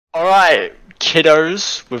Alright,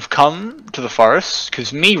 kiddos, we've come to the forest,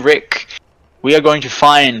 because me, Rick, we are going to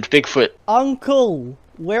find Bigfoot. Uncle,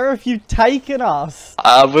 where have you taken us?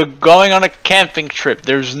 We're going on a camping trip.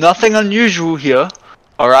 There's nothing unusual here.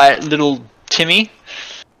 Alright, little Timmy.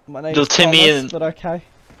 My name's Little Timmy Thomas, and... but okay.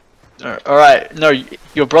 Alright, no,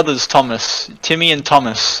 your brother's Thomas. Timmy and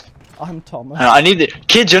Thomas. I'm Thomas. I need it.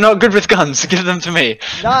 Kids, you're not good with guns. Give them to me.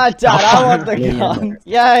 Nah, Dad, I want the gun.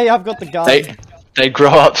 Yay, I've got the gun. They grow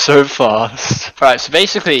up so fast. Alright, so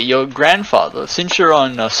basically, your grandfather, since you're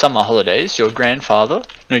on summer holidays, your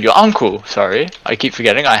uncle, sorry, I keep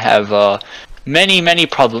forgetting, I have many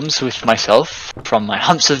problems with myself from my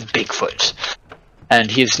hunts of Bigfoot.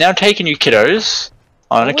 And he has now taken you kiddos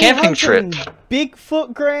on a camping trip.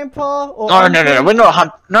 Bigfoot, Grandpa? Or no, we're not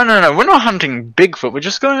hunting Bigfoot, we're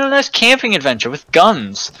just going on a nice camping adventure with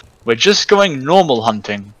guns. We're just going normal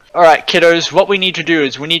hunting. Alright, kiddos, what we need to do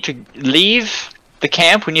is we need to leave the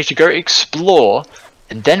camp, we need to go explore,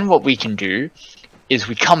 and then what we can do is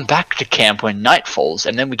we come back to camp when night falls,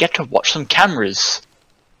 and then we get to watch some cameras.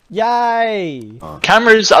 Yay!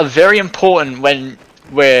 Cameras are very important when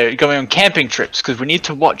we're going on camping trips, because we need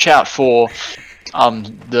to watch out for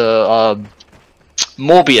the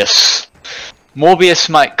Morbius. Morbius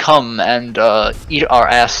might come and eat our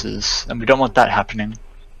asses, and we don't want that happening.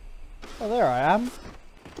 Oh, there I am.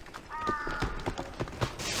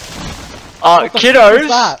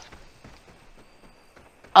 Kiddos!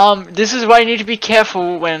 This is why you need to be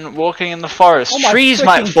careful when walking in the forest. Oh, trees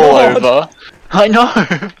might fall over. I know!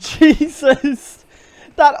 Jesus!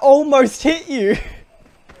 That almost hit you!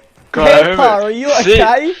 Grandpa, are you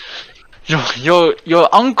okay? Your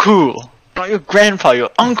uncle, not your grandpa, your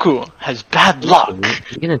uncle has bad luck. Are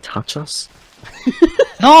you gonna touch us?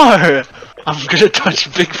 No! I'm gonna touch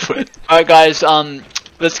Bigfoot. Alright guys,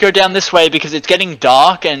 let's go down this way because it's getting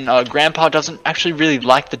dark and Grandpa doesn't actually really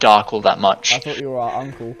like the dark all that much. I thought you were our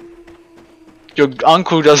uncle. Your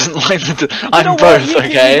uncle doesn't like the I'm both, both, you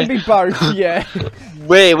okay? You can be both, yeah.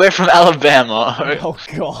 We're from Alabama. Oh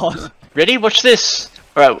god. Ready? Watch this.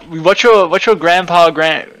 Alright, watch your grandpa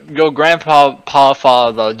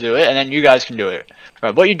father do it, and then you guys can do it.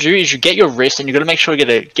 Right, what you do is you get your wrist and you gotta make sure you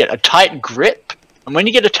get a tight grip. And when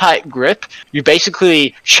you get a tight grip, you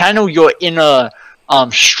basically channel your inner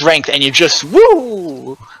strength and you just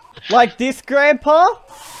woo! Like this, Grandpa?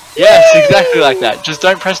 Yes, exactly like that. Just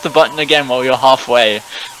don't press the button again while you're halfway.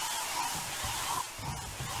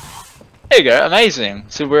 There you go, amazing.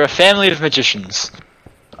 So we're a family of magicians.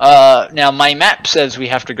 Now my map says we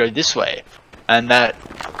have to go this way. And that...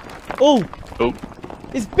 Oh! Oh.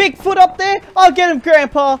 Is Bigfoot up there? I'll get him,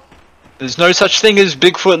 Grandpa! There's no such thing as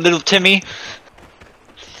Bigfoot, little Timmy.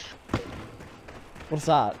 What's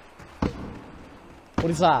that? What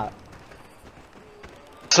is that?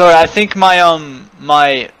 Sorry, I think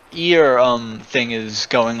my ear thing is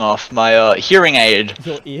going off. My hearing aid.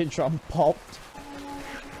 Your eardrum popped.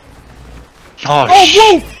 Oh,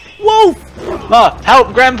 wolf! Wolf!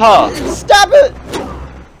 Help, Grandpa! Stab it!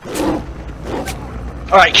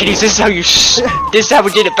 Alright, kiddies, this is how this is how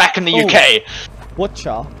we did it back in the UK.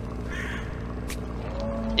 Whatcha?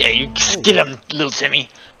 Yeah, you get him, little Timmy.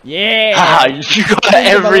 Yeah! Haha, you got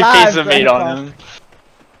every piece of meat on him.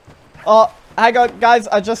 Oh, hang on, guys,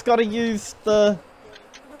 I just gotta use the...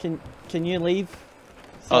 Can you leave?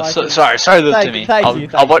 Sorry, little Timmy.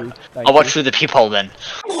 I'll watch through the peephole then.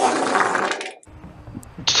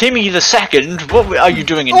 Timmy the second, what are you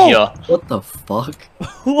doing in here? What the fuck?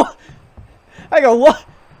 What? Hang on, what?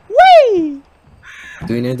 Whee!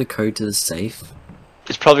 Do we know the code to the safe?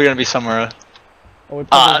 It's probably gonna be somewhere. Oh, we're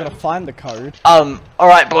probably gonna find the code.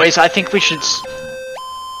 Alright boys, I think we should...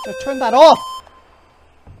 Turn that off!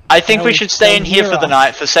 I think we should stay in here for the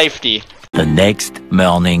night, for safety. The next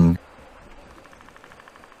morning.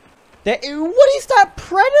 What is that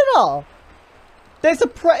predator? There's a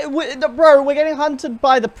bro, we're getting hunted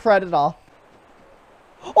by the predator.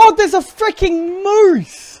 Oh, there's a freaking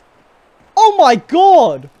moose! Oh my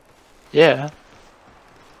god! Yeah.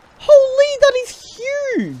 Holy, that is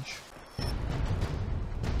huge!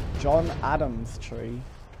 John Adams tree.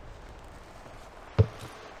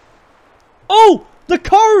 Oh! The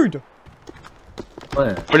code!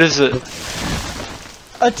 Where? What is it?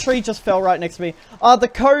 A tree just fell right next to me. The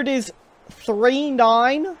code is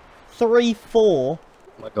 3934. Oh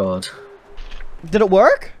my god. Did it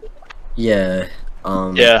work? Yeah.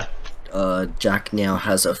 Yeah. Jack now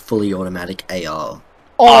has a fully automatic AR.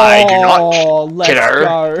 Oh, I do not, let's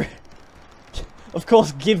go. Of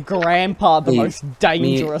course, give Grandpa the most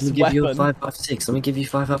dangerous weapon. Let me give you a weapon. 5.56. Let me give you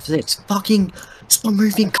 5.56. Fucking stop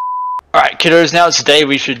moving. Alright, kiddos, now it's day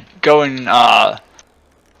we should go and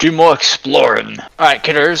do more exploring. Alright,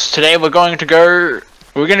 kiddos, today we're going to go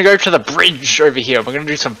to the bridge over here. We're gonna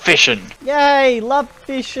do some fishing. Yay, love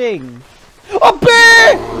fishing. A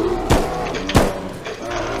bear!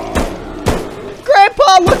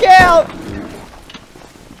 Grandpa, look out!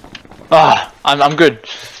 Ah, I'm good.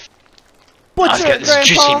 Butcher Let's get it, this Grandpa.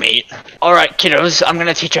 juicy meat. Alright, kiddos, I'm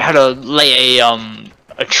gonna teach you how to lay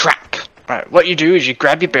a trap. Alright, what you do is you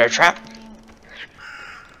grab your bear trap.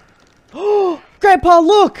 Grandpa,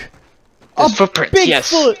 look! There's footprints, Bigfoot.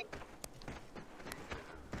 yes.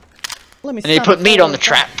 Let me And then you put meat on the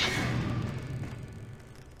trap.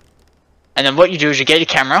 And then what you do is you get your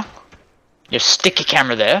camera, you stick your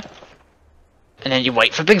camera there, and then you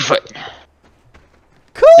wait for Bigfoot.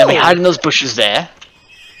 Cool! Then we hide in those bushes there,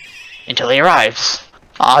 until he arrives.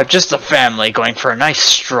 Ah, just a family going for a nice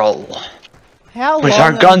stroll. How with long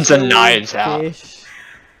our guns and until knives out. fish?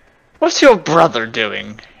 What's your brother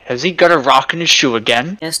doing? Has he got a rock in his shoe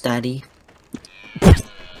again? Yes, Daddy.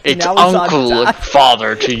 It's Now he's uncle on and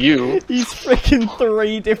father to you. He's freaking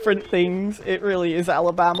 3 different things. It really is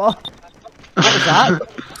Alabama. What was that?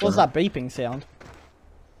 What was that beeping sound?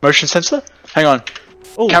 Motion sensor? Hang on.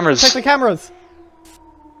 Oh, Cameras. check the cameras.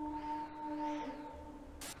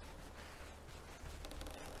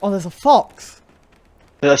 Oh, there's a fox.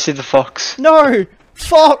 Did I see the fox? No!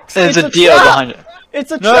 Fox! There's it's a deer trap! behind it.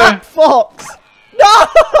 It's a No. trap fox! No!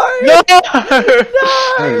 No!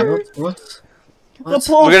 Hey, what? The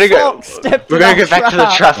poor We're gonna go- fox stepped We're in gonna our get back to the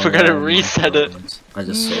trap. We're gonna Oh my reset it. God. I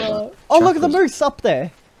just saw that. Oh, look at the Trap was- moose up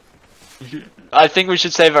there. I think we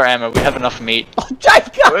should save our ammo. We have enough meat. Oh,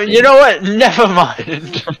 Jacob! You know what? Never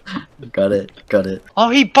mind. Got it. Got it. Oh,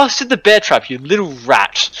 he busted the bear trap, you little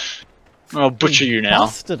rat. I'll butcher you now.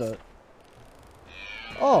 Busted it.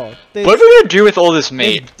 Oh, there's, What are we gonna do with all this there's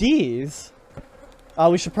meat? deers.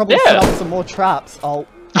 Oh, we should probably Yeah. set up some more traps. Oh,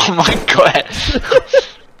 Oh my god.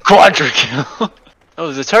 Quadra kill. Oh,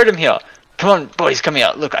 there's a totem here. Come on, boys, come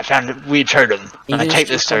here. Look, I found a weird totem. You And I gonna take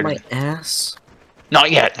this step on totem. my ass?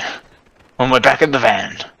 Not yet. When we're back in the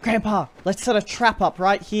van. Grandpa, let's set a trap up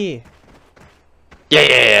right here.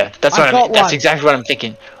 Yeah. That's I've what got that's one. exactly what I'm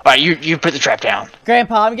thinking. Alright, you put the trap down.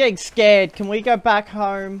 Grandpa, I'm getting scared. Can we go back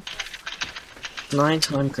home?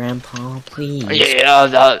 Nighttime, Grandpa, please. Yeah,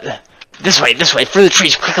 this way, through the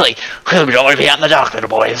trees, quickly. Quickly, we don't want to be out in the dark, little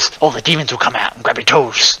boys. All the demons will come out and grab your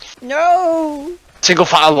toes. No! Single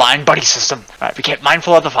file line buddy system. Alright, we kept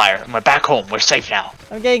mindful of the fire, and we're back home. We're safe now.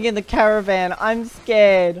 I'm getting in the caravan. I'm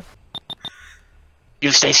scared.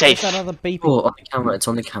 You stay What's safe. that other beeping? Oh, on the camera. It's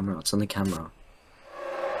on the camera. It's on the camera.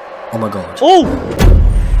 Oh my God. Oh!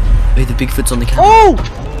 Hey, the Bigfoot's on the camera. Oh!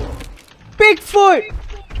 Bigfoot!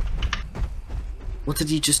 What did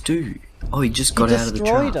he just do? Oh, he just He got out of the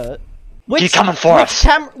destroyed trap. it. He's coming for us.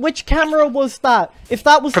 Which camera was that? If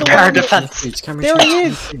that was Prepare the one that- defense. It's camera There two. he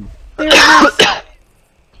is! There he is!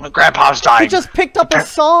 My grandpa's dying. He just picked up a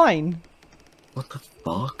sign! What the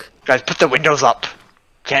fuck? Guys, put the windows up.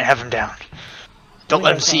 Can't have him down. Don't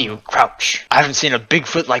let him Windows see you. Crouch. I haven't seen a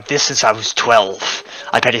Bigfoot like this since I was 12.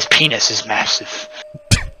 I bet his penis is massive.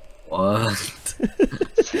 What?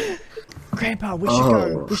 Grandpa, we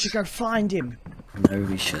Oh. should go find him. No,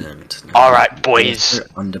 we shouldn't. No. Alright, boys.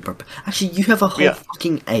 We're underprepared. Actually, you have a whole Yeah.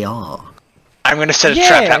 fucking AR. I'm gonna set a Yeah.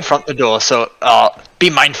 trap out front the door, so, be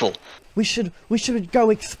mindful. We should go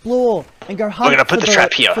explore and go hunt gonna put for the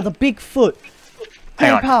trap here. for the Bigfoot.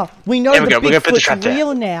 Hang on. Grandpa, we know There the we go, we're gonna put the Bigfoot's trap there.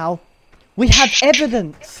 real now. We have Shh.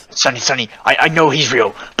 evidence. Sonny, I know he's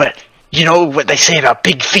real, but you know what they say about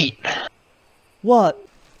big feet? What?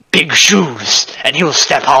 Big shoes, and he'll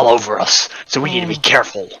step all over us, so we need to be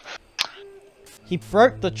careful. He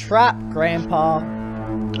broke the trap, Grandpa.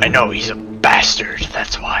 I know, he's a bastard,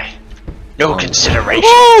 that's why. No consideration.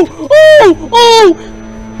 Oh!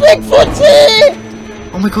 Bigfoot's here!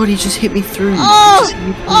 Oh my God, he just hit me through. He Oh! just hit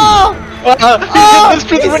me through. Oh! He's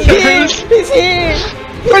through the He's here! windows! He's here!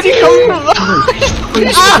 Where'd he come from?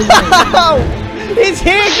 Oh! He's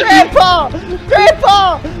here, Grandpa!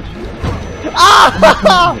 Grandpa!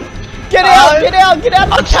 Ah! Get out! Get out! Get out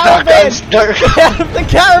of I'm the stuck, caravan! I'm stuck. Get out of the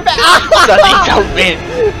caravan! Sonny, Ah! help me!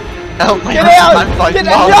 Help me! Get I'm out! like Get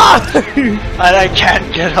mom, out! No! and I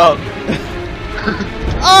can't get up.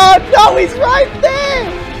 Oh no! He's right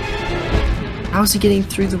there! How's he getting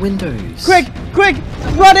through the windows? Quick! Quick!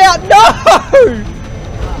 Run out! No!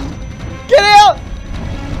 Get out!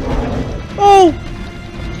 Oh!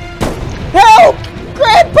 Help!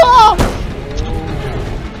 Grandpa!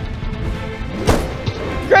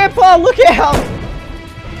 Grandpa, look out!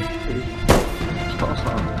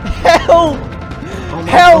 Help! Oh my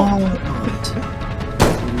Help!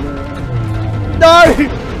 God. No!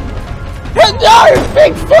 No,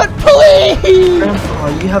 Bigfoot, please! Grandpa,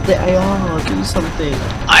 you have the AR. Do something.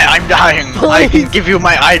 I'm dying. I Please. can give you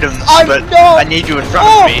my items, I'm but not. I need you in front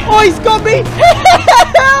Oh, of me. oh, he's got me!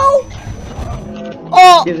 Help!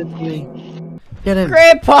 Oh, Give it to me. Get him.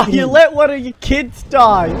 Grandpa, you let one of your kids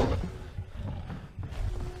die.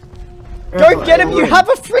 Grandpa, Go get him, you have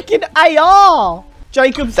a freaking AR!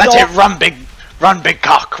 Jacob, That's stop. it. Run, big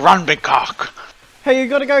cock. Run, big cock. Hey, you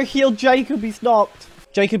gotta go heal Jacob, he's knocked.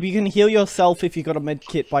 Jacob, you can heal yourself if you got a med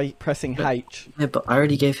kit by pressing H. Yeah, but I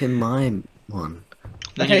already gave him my one.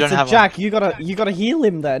 Then you Okay, don't so have one. Jack, you gotta heal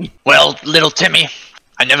him then. Well, little Timmy,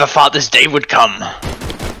 I never thought this day would come.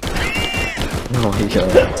 Oh my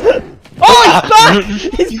god. Oh,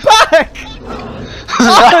 he's back! He's back!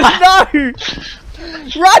 Oh no!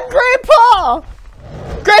 Run, Grandpa!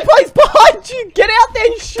 Grandpa, he's behind you! Get out there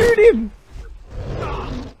and shoot him!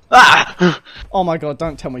 Ah! Oh my god,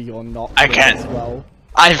 don't tell me you're not. I dead can't. As well.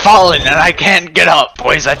 I've fallen and I can't get up,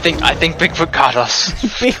 boys. I think Bigfoot caught us.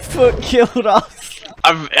 Bigfoot killed us.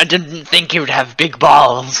 I didn't think he would have big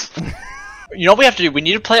balls. You know what we have to do? We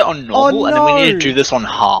need to play it on normal, and then we need to no. do this on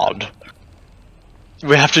hard.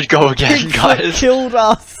 We have to go again, Bigfoot guys. killed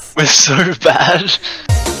us. We're so bad.